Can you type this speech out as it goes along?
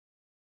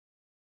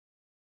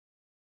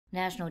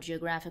National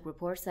Geographic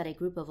reports that a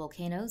group of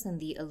volcanoes in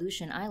the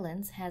Aleutian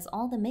Islands has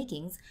all the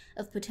makings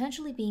of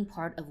potentially being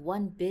part of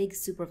one big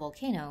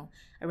supervolcano,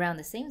 around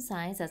the same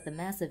size as the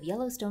massive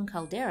Yellowstone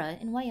Caldera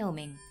in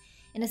Wyoming.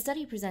 In a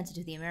study presented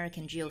to the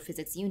American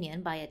Geophysics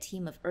Union by a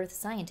team of Earth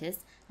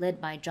scientists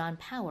led by John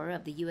Power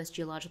of the U.S.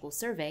 Geological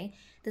Survey,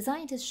 the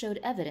scientists showed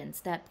evidence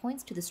that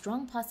points to the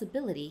strong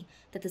possibility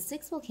that the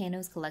 6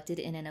 volcanoes collected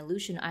in an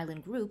Aleutian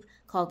Island group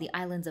called the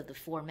Islands of the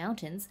Four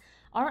Mountains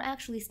are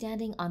actually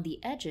standing on the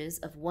edges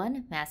of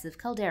one massive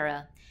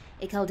caldera.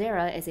 A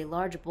caldera is a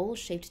large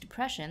bowl-shaped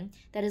depression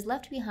that is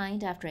left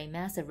behind after a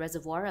massive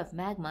reservoir of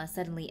magma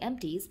suddenly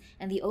empties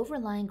and the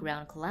overlying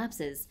ground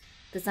collapses.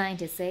 The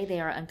scientists say they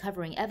are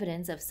uncovering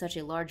evidence of such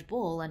a large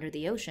bowl under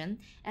the ocean,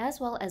 as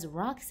well as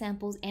rock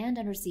samples and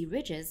undersea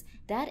ridges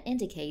that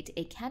indicate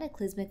a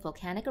cataclysmic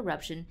volcanic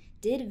eruption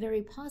did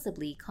very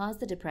possibly cause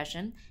the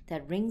depression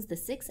that rings the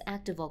 6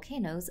 active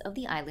volcanoes of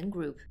the island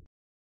group.